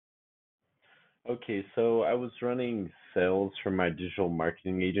Okay, so I was running sales for my digital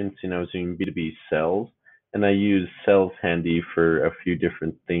marketing agency and I was doing B2B sales, and I use SalesHandy for a few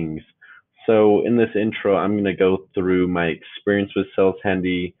different things. So in this intro, I'm going to go through my experience with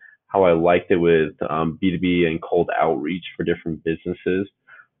SalesHandy, how I liked it with B2B and cold outreach for different businesses.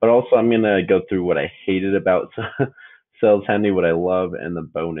 But also, I'm going to go through what I hated about SalesHandy, what I love, and the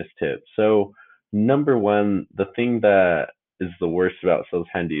bonus tip. So, number one, the thing that is the worst about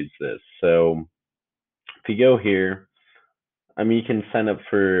SalesHandy is this. So, if you go here, I mean, you can sign up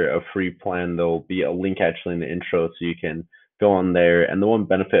for a free plan. There'll be a link actually in the intro, so you can go on there. And the one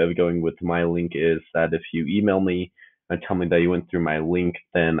benefit of going with my link is that if you email me and tell me that you went through my link,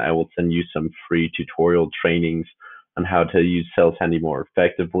 then I will send you some free tutorial trainings on how to use Sales Handy more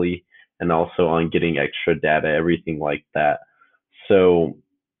effectively and also on getting extra data, everything like that. So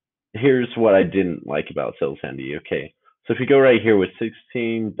here's what I didn't like about Sales Handy. Okay. So if you go right here with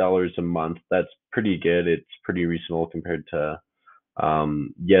 $16 a month, that's pretty good. It's pretty reasonable compared to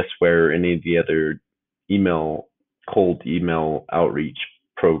yes, where any of the other email cold email outreach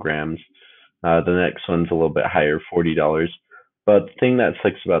programs. The next one's a little bit higher, $40. But the thing that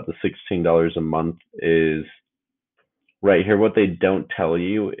sucks about the $16 a month is right here. What they don't tell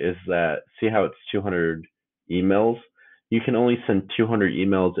you is that see how it's 200 emails. You can only send 200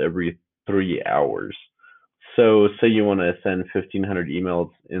 emails every 3 hours. So say you want to send 1,500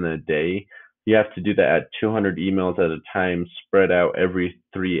 emails in a day, you have to do that at 200 emails at a time, spread out every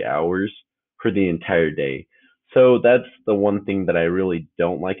 3 hours for the entire day. So that's the one thing that I really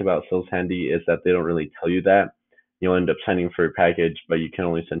don't like about Sales Handy is that they don't really tell you that. You'll end up signing for a package, but you can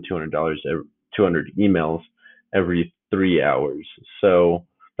only send $200, 200 emails every 3 hours. So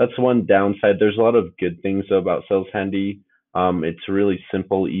that's one downside. There's a lot of good things though about Sales Handy. It's really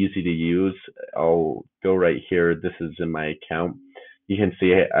simple, easy to use. I'll go right here. This is in my account. You can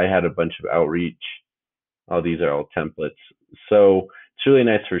see I had a bunch of outreach. Oh, these are all templates. So it's really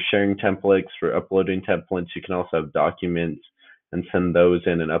nice for sharing templates, for uploading templates. You can also have documents and send those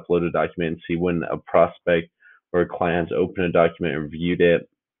in and upload a document and see when a prospect or a client has opened a document and reviewed it.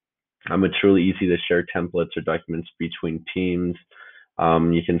 It's really easy to share templates or documents between teams.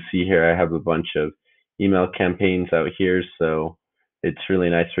 You can see here I have a bunch of email campaigns out here, so it's really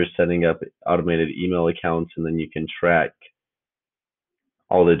nice for setting up automated email accounts, and then you can track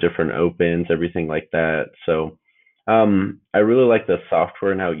all the different opens, everything like that. So I really like the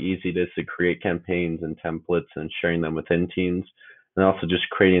software and how easy it is to create campaigns and templates and sharing them within teams, and also just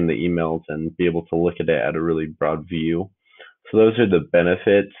creating the emails and be able to look at it at a really broad view. So those are the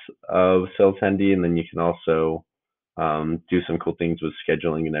benefits of Sales Handy, and then you can also do some cool things with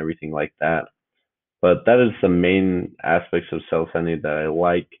scheduling and everything like that. But that is the main aspects of Sales Handy that I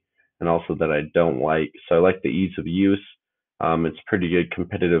like and also that I don't like. So I like the ease of use. It's pretty good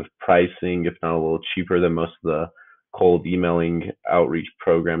competitive pricing, if not a little cheaper than most of the cold emailing outreach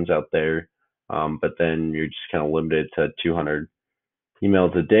programs out there. But then you're just kind of limited to 200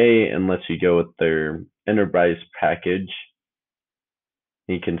 emails a day unless you go with their enterprise package.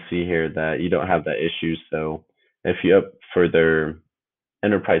 You can see here that you don't have that issue. So if you up for their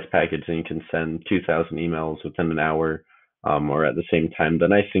enterprise package, then you can send 2,000 emails within an hour or at the same time. The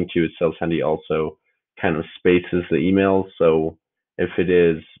nice thing too is Sales Handy also kind of spaces the emails. So if it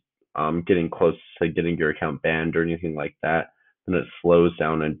is getting close to getting your account banned or anything like that, then it slows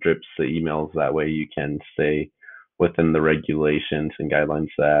down and drips the emails. That way you can stay within the regulations and guidelines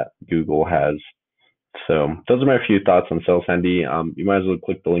that Google has. So those are my few thoughts on Sales Handy. You might as well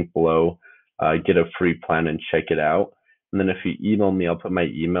click the link below, get a free plan and check it out. And then if you email me, I'll put my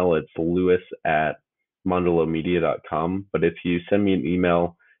email. It's lewis@mondolomedia.com. But if you send me an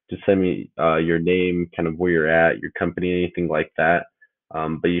email, just send me your name, kind of where you're at, your company, anything like that.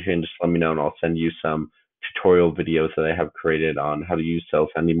 But you can just let me know and I'll send you some tutorial videos that I have created on how to use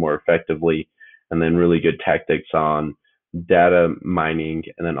Sales Handy more effectively, and then really good tactics on data mining,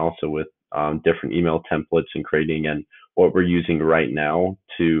 and then also with different email templates and creating, and what we're using right now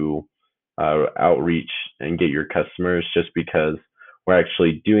to outreach and get your customers, just because we're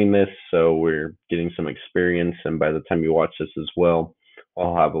actually doing this. So we're getting some experience. And by the time you watch this as well,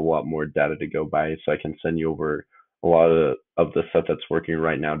 I'll have a lot more data to go by. So I can send you over a lot of the stuff that's working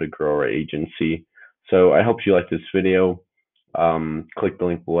right now to grow our agency. So I hope you like this video. Click the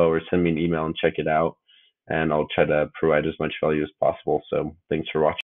link below or send me an email and check it out. And I'll try to provide as much value as possible. So thanks for watching.